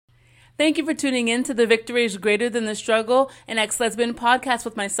Thank you for tuning in to the Victory is Greater Than the Struggle, an ex-lesbian podcast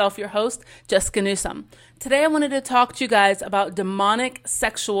with myself, your host, Jessica Newsom. Today I wanted to talk to you guys about demonic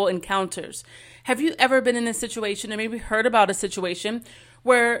sexual encounters. Have you ever been in a situation, or maybe heard about a situation,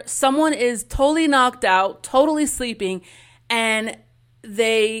 where someone is totally knocked out, totally sleeping, and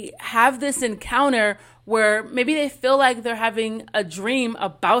they have this encounter where maybe they feel like they're having a dream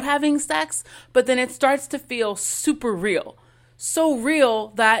about having sex, but then it starts to feel super real. So real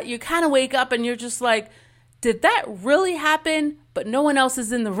that you kind of wake up and you're just like, did that really happen? But no one else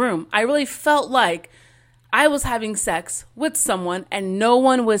is in the room. I really felt like I was having sex with someone and no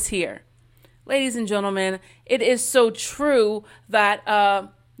one was here. Ladies and gentlemen, it is so true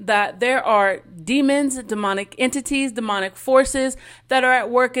that that there are demons, demonic entities, demonic forces that are at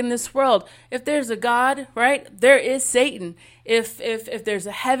work in this world. If there's a God, right, there is Satan. If there's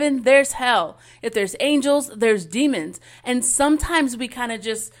a heaven, there's hell. If there's angels, there's demons. And sometimes we kind of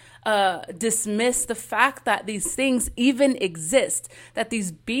just dismiss the fact that these things even exist, that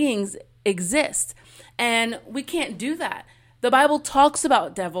these beings exist. And we can't do that. The Bible talks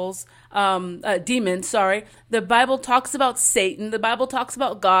about demons, The Bible talks about Satan. The Bible talks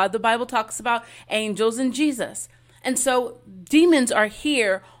about God. The Bible talks about angels and Jesus. And so demons are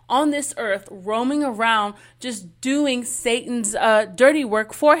here on this earth, roaming around, just doing Satan's dirty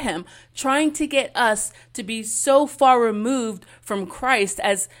work for him, trying to get us to be so far removed from Christ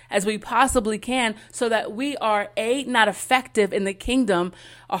as we possibly can, so that we are not effective in the kingdom,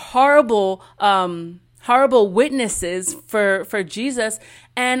 a horrible witnesses for Jesus,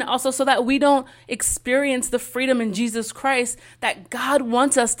 and also so that we don't experience the freedom in Jesus Christ that God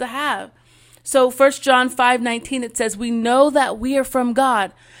wants us to have. So 1 John 5:19, it says, we know that we are from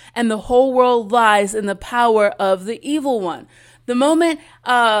God and the whole world lies in the power of the evil one. The moment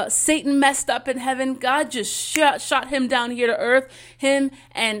Satan messed up in heaven, God just shot him down here to earth. Him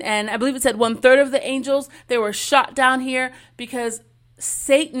and I believe it said 1/3 of the angels, they were shot down here because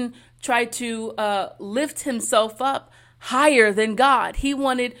Satan tried to lift himself up higher than God. He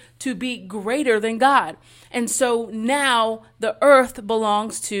wanted to be greater than God. And so now the earth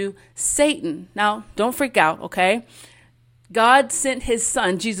belongs to Satan. Now, don't freak out, okay? God sent his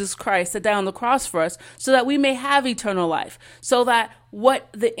son, Jesus Christ, to die on the cross for us so that we may have eternal life. So that what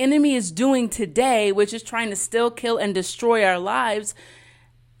the enemy is doing today, which is trying to still kill and destroy our lives,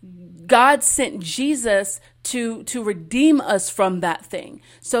 God sent Jesus to redeem us from that thing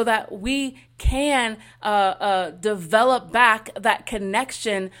so that we can develop back that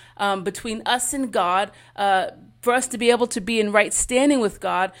connection between us and God, for us to be able to be in right standing with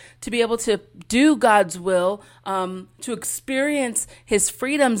God, to be able to do God's will, to experience his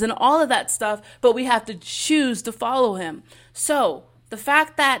freedoms and all of that stuff, but we have to choose to follow him. So the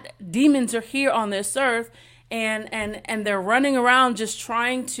fact that demons are here on this earth and they're running around just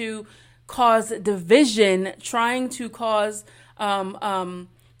trying to cause division, trying to cause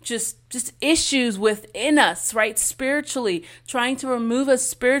just issues within us, right? Spiritually, trying to remove us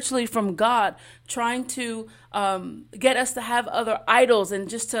spiritually from God, trying to get us to have other idols and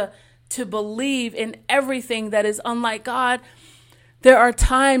just to believe in everything that is unlike God. There are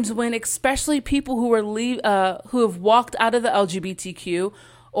times when, especially people who have walked out of the LGBTQ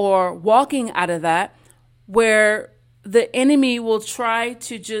or walking out of that, where the enemy will try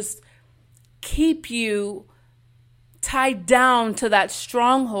to just keep you tied down to that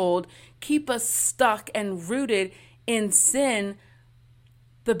stronghold, keep us stuck and rooted in sin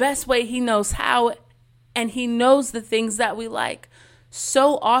the best way he knows how, and he knows the things that we like.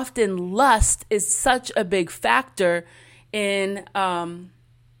 So often lust is such a big factor in our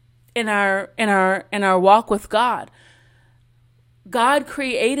walk with God. God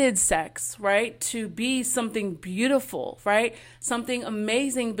created sex, right, to be something beautiful, right? Something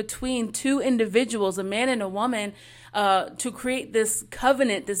amazing between two individuals, a man and a woman, to create this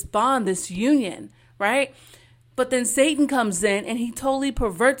covenant, this bond, this union, right? But then Satan comes in and he totally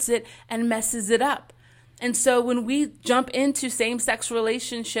perverts it and messes it up. And so when we jump into same-sex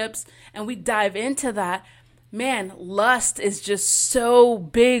relationships and we dive into that, man, lust is just so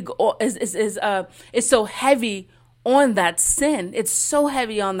big, is so heavy on that sin. It's so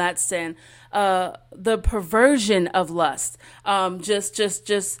heavy on that sin. The perversion of lust,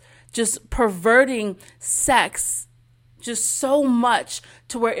 just perverting sex just so much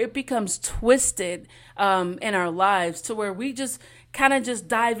to where it becomes twisted in our lives, to where we just kind of just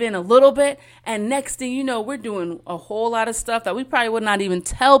dive in a little bit, and next thing you know, we're doing a whole lot of stuff that we probably would not even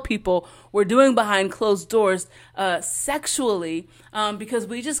tell people we're doing behind closed doors sexually, because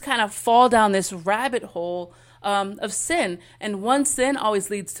we just kind of fall down this rabbit hole of sin. And one sin always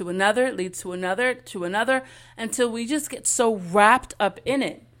leads to another, to another, until we just get so wrapped up in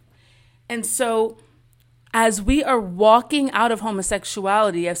it. And so as we are walking out of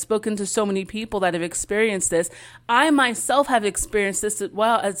homosexuality, I've spoken to so many people that have experienced this. I myself have experienced this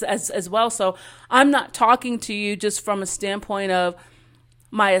as well. So I'm not talking to you just from a standpoint of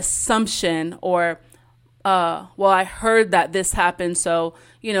my assumption or, I heard that this happened, so,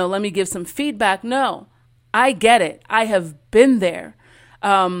 let me give some feedback. No, I get it. I have been there.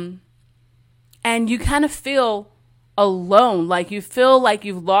 And you kind of feel alone, like you feel like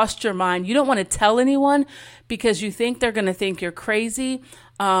you've lost your mind. You don't want to tell anyone because you think they're going to think you're crazy.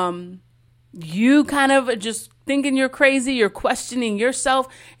 You kind of just thinking you're crazy. You're questioning yourself.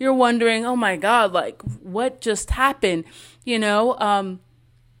 You're wondering, oh my God, like what just happened? And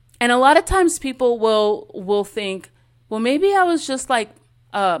a lot of times people will think, well, maybe I was just like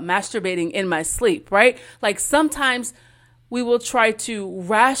masturbating in my sleep, right? Like sometimes we will try to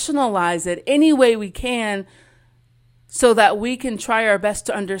rationalize it any way we can so that we can try our best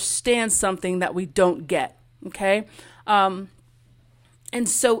to understand something that we don't get, okay? And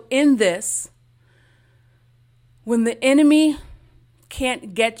so in this, when the enemy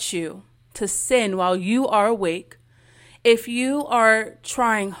can't get you to sin while you are awake, if you are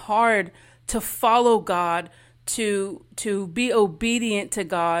trying hard to follow God, to be obedient to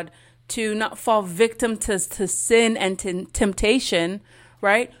God, to not fall victim to sin and to temptation,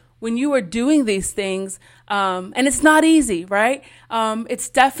 right? When you are doing these things, and it's not easy, right? It's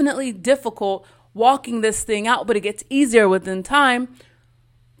definitely difficult walking this thing out, but it gets easier within time.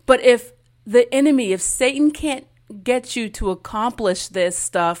 But if Satan can't get you to accomplish this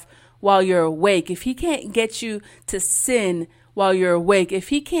stuff while you're awake, if he can't get you to sin while you're awake, if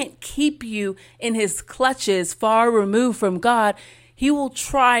he can't keep you in his clutches far removed from God, he will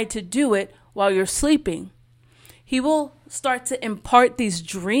try to do it while you're sleeping. He will start to impart these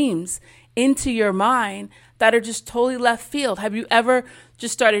dreams into your mind that are just totally left field. Have you ever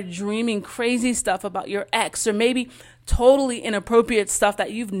just started dreaming crazy stuff about your ex, or maybe totally inappropriate stuff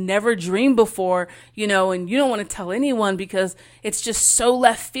that you've never dreamed before, and you don't want to tell anyone because it's just so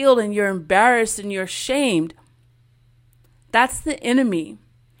left field and you're embarrassed and you're ashamed? That's the enemy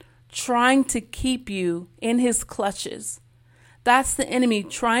trying to keep you in his clutches. That's the enemy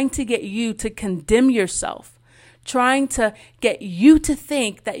trying to get you to condemn yourself, trying to get you to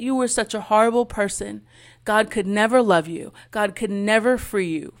think that you were such a horrible person. God could never love you. God could never free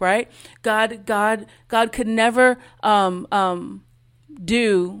you, right? God could never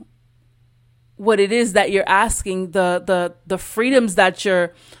do what it is that you're asking, the freedoms that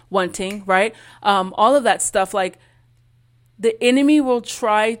you're wanting, right? All of that stuff. Like, the enemy will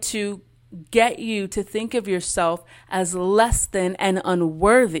try to get you to think of yourself as less than and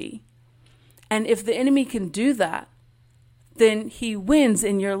unworthy. And if the enemy can do that, then he wins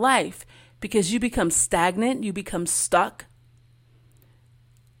in your life because you become stagnant, you become stuck,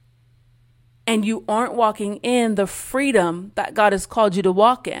 and you aren't walking in the freedom that God has called you to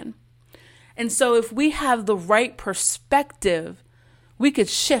walk in. And so if we have the right perspective, we could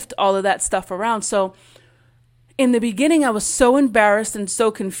shift all of that stuff around. So in the beginning, I was so embarrassed and so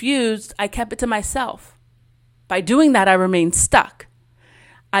confused, I kept it to myself. By doing that, I remained stuck.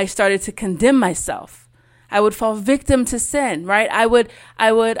 I started to condemn myself. I would fall victim to sin, right? I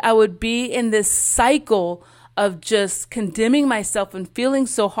would be in this cycle of just condemning myself and feeling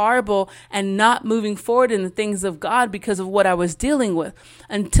so horrible and not moving forward in the things of God because of what I was dealing with,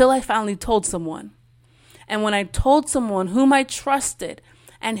 until I finally told someone. And when I told someone whom I trusted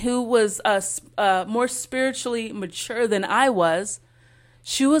and who was more spiritually mature than I was,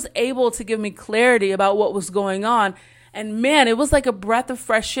 she was able to give me clarity about what was going on. And man, it was like a breath of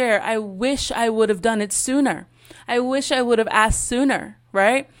fresh air. I wish I would have done it sooner. I wish I would have asked sooner,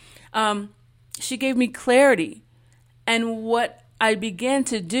 right? She gave me clarity. And what I began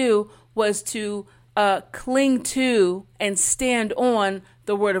to do was to cling to and stand on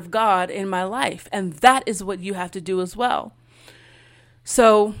the word of God in my life. And that is what you have to do as well.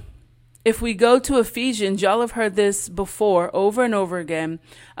 So if we go to Ephesians, y'all have heard this before over and over again,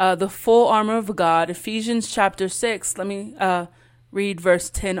 the full armor of God, Ephesians chapter 6. Let me read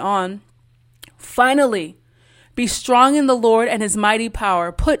verse 10 on. Finally, be strong in the Lord and his mighty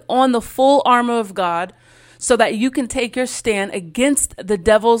power. Put on the full armor of God so that you can take your stand against the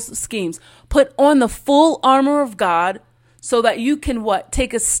devil's schemes. Put on the full armor of God so that you can what?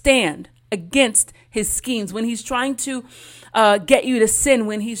 Take a stand against his schemes. When he's trying to get you to sin,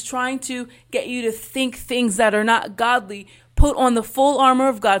 when he's trying to get you to think things that are not godly, put on the full armor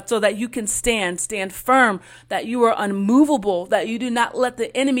of God so that you can stand firm, that you are unmovable, that you do not let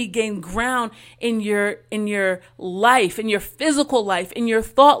the enemy gain ground in your life, in your physical life, in your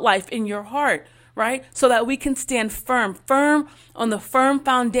thought life, in your heart, right? So that we can stand firm on the firm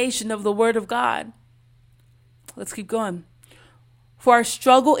foundation of the word of God. Let's keep going. For our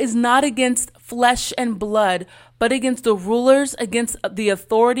struggle is not against flesh and blood, but against the rulers, against the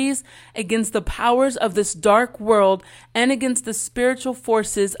authorities, against the powers of this dark world, and against the spiritual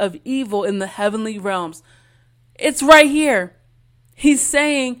forces of evil in the heavenly realms. It's right here. He's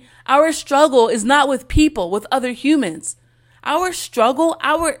saying our struggle is not with people, with other humans. Our struggle,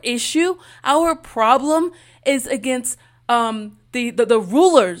 our issue, our problem is against the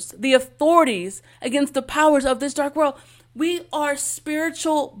rulers, the authorities, against the powers of this dark world. We are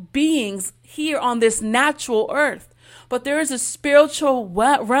spiritual beings here on this natural earth, but there is a spiritual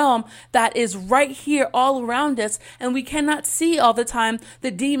realm that is right here all around us, and we cannot see all the time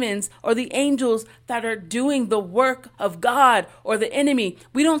the demons or the angels that are doing the work of God or the enemy.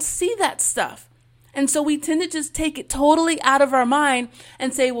 We don't see that stuff. And so we tend to just take it totally out of our mind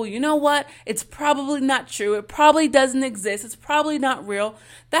and say, well, you know what? It's probably not true. It probably doesn't exist. It's probably not real.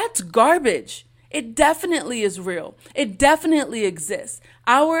 That's garbage. It definitely is real. It definitely exists.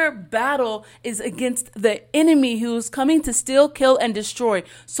 Our battle is against the enemy who is coming to steal, kill, and destroy.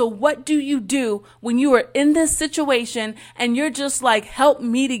 So what do you do when you are in this situation and you're just like, help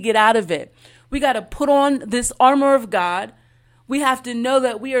me to get out of it? We got to put on this armor of God. We have to know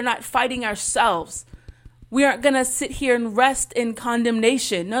that we are not fighting ourselves. We aren't going to sit here and rest in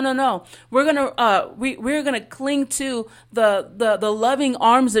condemnation. No. We're going to we're going to cling to the loving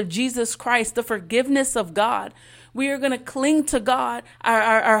arms of Jesus Christ, the forgiveness of God. We are going to cling to God,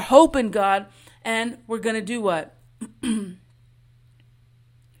 our hope in God, and we're going to do what?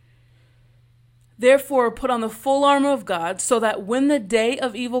 Therefore, put on the full armor of God so that when the day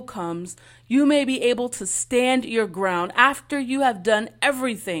of evil comes, you may be able to stand your ground after you have done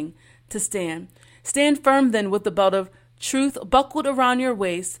everything to stand. Stand firm then with the belt of truth buckled around your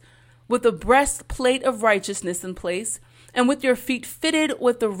waist, with the breastplate of righteousness in place, and with your feet fitted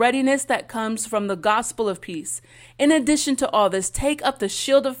with the readiness that comes from the gospel of peace. In addition to all this, take up the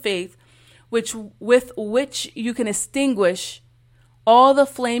shield of faith, with which you can extinguish all the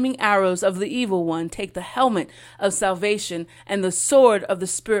flaming arrows of the evil one. Take the helmet of salvation and the sword of the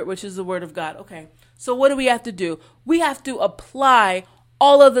Spirit, which is the word of God. Okay, so what do we have to do? We have to apply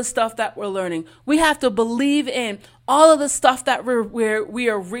all of the stuff that we're learning. We have to believe in all of the stuff that we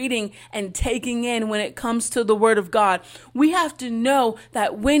are reading and taking in when it comes to the word of God. We have to know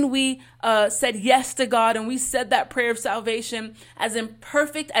that when we said yes to God and we said that prayer of salvation, as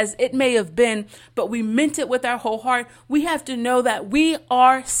imperfect as it may have been, but we meant it with our whole heart, we have to know that we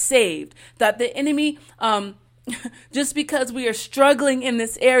are saved, that the enemy, just because we are struggling in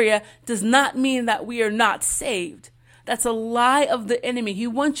this area does not mean that we are not saved. That's a lie of the enemy. He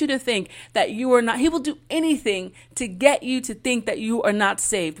wants you to think that you are not. He will do anything to get you to think that you are not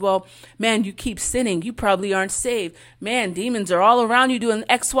saved. Well, man, you keep sinning. You probably aren't saved. Man, demons are all around you doing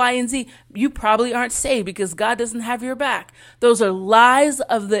X, Y, and Z. You probably aren't saved because God doesn't have your back. Those are lies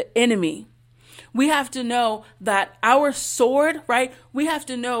of the enemy. We have to know that our sword, right? We have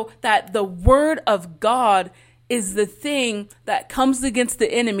to know that the word of God is the thing that comes against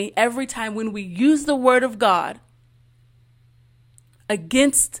the enemy every time when we use the word of God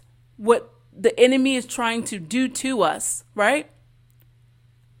against what the enemy is trying to do to us, right?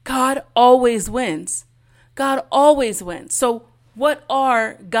 God always wins. God always wins. So what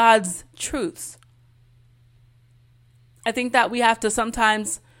are God's truths? I think that we have to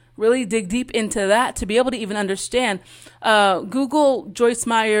sometimes really dig deep into that to be able to even understand. Google Joyce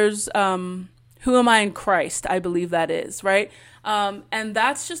Meyer's Who Am I in Christ? I believe that is, right? And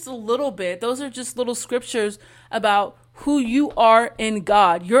that's just a little bit. Those are just little scriptures about who you are in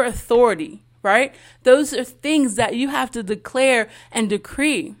God, your authority, right? Those are things that you have to declare and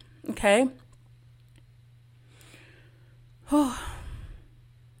decree, okay?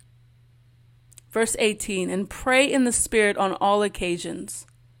 Verse 18, and pray in the Spirit on all occasions,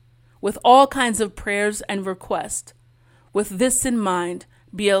 with all kinds of prayers and requests. With this in mind,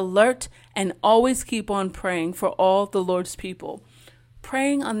 be alert and always keep on praying for all the Lord's people.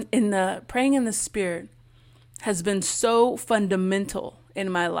 Praying in the Spirit has been so fundamental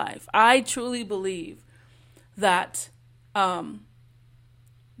in my life. I truly believe that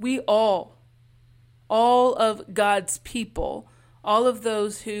we all of God's people, all of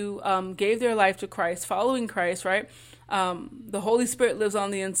those who gave their life to Christ, following Christ, right? The Holy Spirit lives on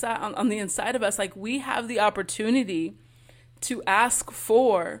the inside of us. Like, we have the opportunity to ask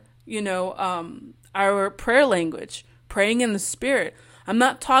for, our prayer language, praying in the Spirit. I'm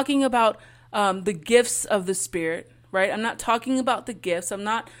not talking about the gifts of the Spirit, right? I'm not talking about the gifts. I'm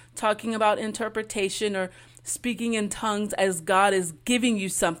not talking about interpretation or speaking in tongues as God is giving you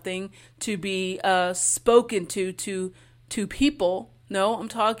something to be spoken to people. No, I'm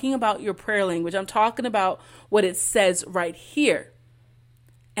talking about your prayer language. I'm talking about what it says right here.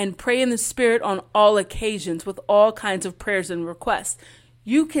 And pray in the Spirit on all occasions with all kinds of prayers and requests.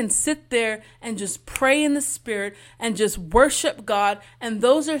 You can sit there and just pray in the Spirit and just worship God. And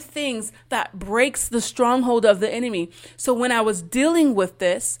those are things that breaks the stronghold of the enemy. So when I was dealing with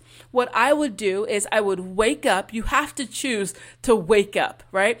this, what I would do is I would wake up. You have to choose to wake up,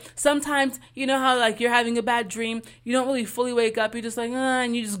 right? Sometimes, you know how like you're having a bad dream. You don't really fully wake up. You're just like,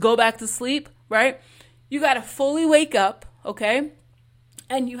 and you just go back to sleep, right? You got to fully wake up, okay?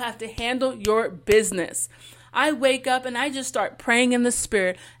 And you have to handle your business. I wake up and I just start praying in the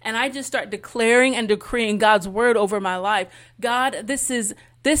Spirit, and I just start declaring and decreeing God's word over my life. God,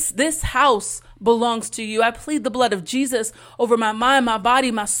 this house belongs to you. I plead the blood of Jesus over my mind, my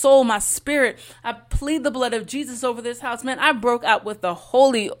body, my soul, my spirit. I plead the blood of Jesus over this house. Man, I broke out with the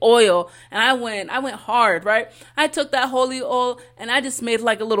holy oil, and I went hard, right? I took that holy oil and I just made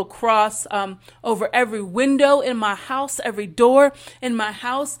like a little cross over every window in my house, every door in my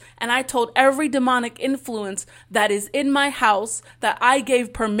house. And I told every demonic influence that is in my house that I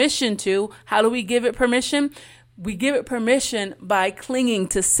gave permission to. How do we give it permission? We give it permission by clinging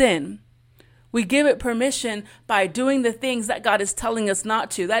to sin. We give it permission by doing the things that God is telling us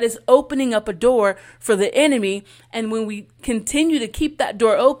not to. That is opening up a door for the enemy. And when we continue to keep that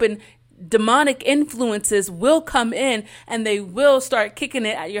door open, demonic influences will come in and they will start kicking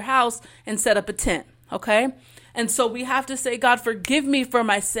it at your house and set up a tent. Okay? And so we have to say, God, forgive me for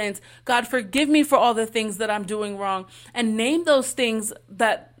my sins. God, forgive me for all the things that I'm doing wrong. And name those things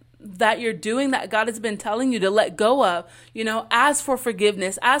that you're doing that God has been telling you to let go of. You know, ask for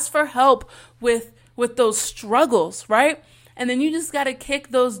forgiveness, ask for help with those struggles, right? And then you just got to kick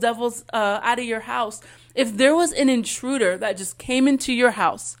those devils out of your house. If there was an intruder that just came into your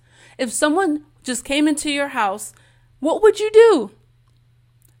house, if someone just came into your house, what would you do?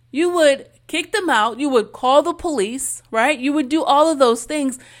 You would kick them out. You would call the police, right? You would do all of those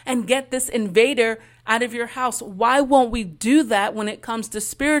things and get this invader out of your house. Why won't we do that when it comes to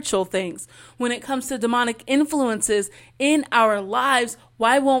spiritual things? When it comes to demonic influences in our lives,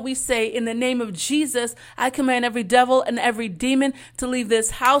 why won't we say, in the name of Jesus, I command every devil and every demon to leave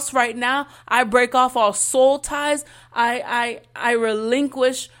this house right now. I break off all soul ties. I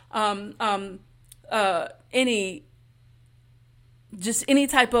relinquish any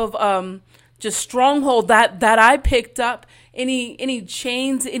type of just stronghold that I picked up, any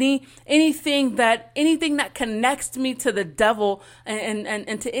chains, anything that connects me to the devil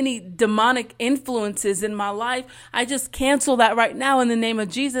and to any demonic influences in my life. I just cancel that right now in the name of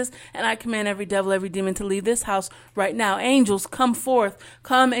Jesus, and I command every devil, every demon to leave this house right now. Angels, come forth,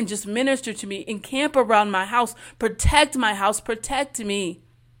 come and just minister to me, encamp around my house, protect my house, protect me.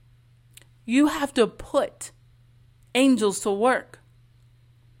 You have to put angels to work.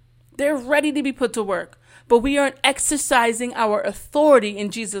 They're ready to be put to work, but we aren't exercising our authority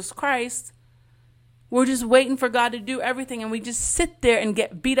in Jesus Christ. We're just waiting for God to do everything, and we just sit there and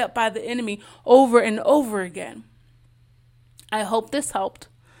get beat up by the enemy over and over again. I hope this helped.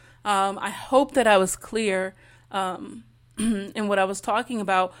 I hope that I was clear in what I was talking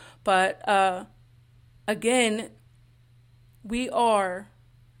about. But again, we are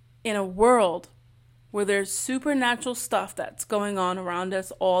in a world where there's supernatural stuff that's going on around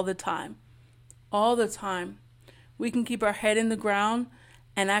us all the time. All the time. We can keep our head in the ground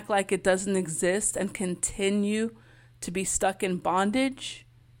and act like it doesn't exist and continue to be stuck in bondage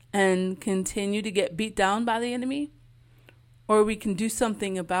and continue to get beat down by the enemy. Or we can do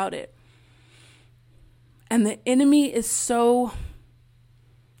something about it. And the enemy is so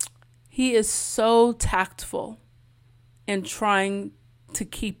tactful in trying to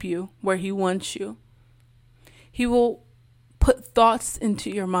keep you where he wants you. He will put thoughts into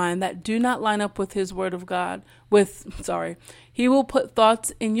your mind that do not line up with his word of God. He will put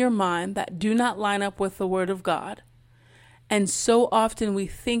thoughts in your mind that do not line up with the word of God. And so often we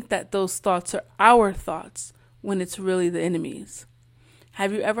think that those thoughts are our thoughts when it's really the enemy's.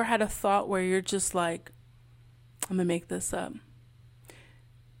 Have you ever had a thought where you're just like, I'm going to make this up.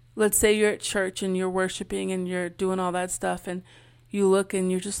 Let's say you're at church and you're worshiping and you're doing all that stuff, and you look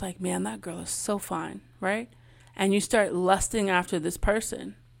and you're just like, man, that girl is so fine, right? And you start lusting after this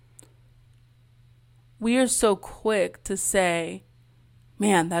person. We are so quick to say,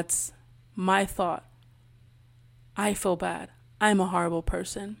 man, that's my thought. I feel bad. I'm a horrible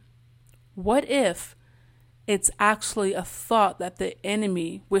person. What if it's actually a thought that the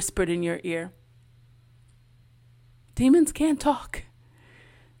enemy whispered in your ear? Demons can't talk.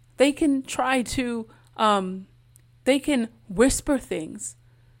 They can try to They can whisper things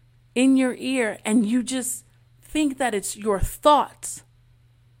in your ear and you just think that it's your thoughts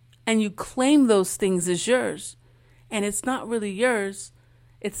and you claim those things as yours. And it's not really yours.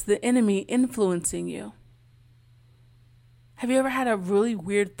 It's the enemy influencing you. Have you ever had a really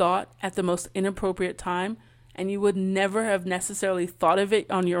weird thought at the most inappropriate time and you would never have necessarily thought of it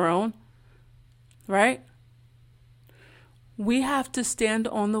on your own? Right? We have to stand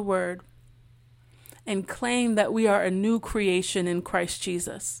on the word and claim that we are a new creation in Christ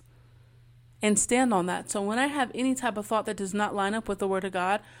Jesus and stand on that. So when I have any type of thought that does not line up with the word of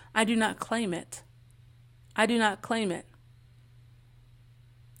God, I do not claim it. I do not claim it.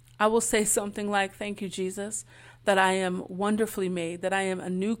 I will say something like, thank you, Jesus, that I am wonderfully made, that I am a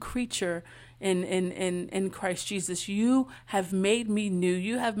new creature in Christ Jesus. You have made me new.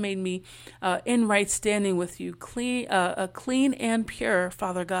 You have made me in right standing with you, clean and pure,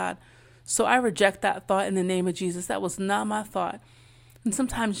 Father God. So I reject that thought in the name of Jesus. That was not my thought. And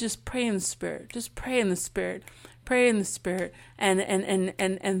sometimes just pray in the Spirit. Just pray in the Spirit. Pray in the Spirit. And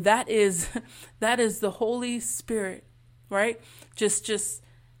that is the Holy Spirit, right? Just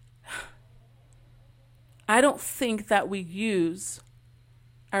I don't think that we use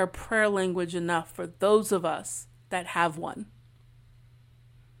our prayer language enough for those of us that have one.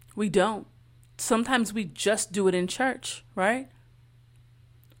 We don't. Sometimes we just do it in church, right?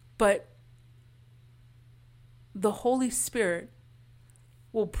 But the Holy Spirit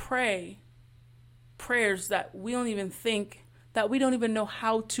will pray prayers that we don't even think, that we don't even know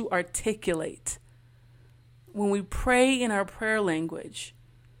how to articulate. When we pray in our prayer language,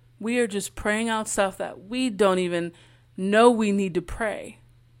 we are just praying out stuff that we don't even know we need to pray.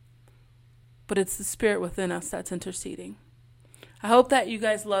 But it's the Spirit within us that's interceding. I hope that you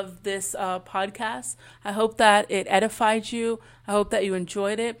guys love this podcast. I hope that it edified you. I hope that you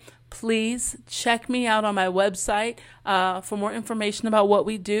enjoyed it. Please check me out on my website for more information about what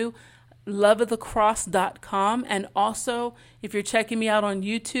we do, loveofthecross.com. And also, if you're checking me out on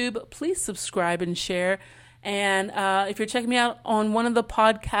YouTube, please subscribe and share. And if you're checking me out on one of the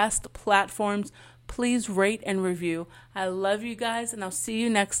podcast platforms, please rate and review. I love you guys, and I'll see you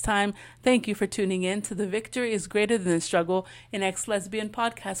next time. Thank you for tuning in to The Victory is Greater Than the Struggle, an ex-lesbian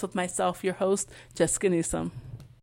podcast with myself, your host, Jessica Newsom.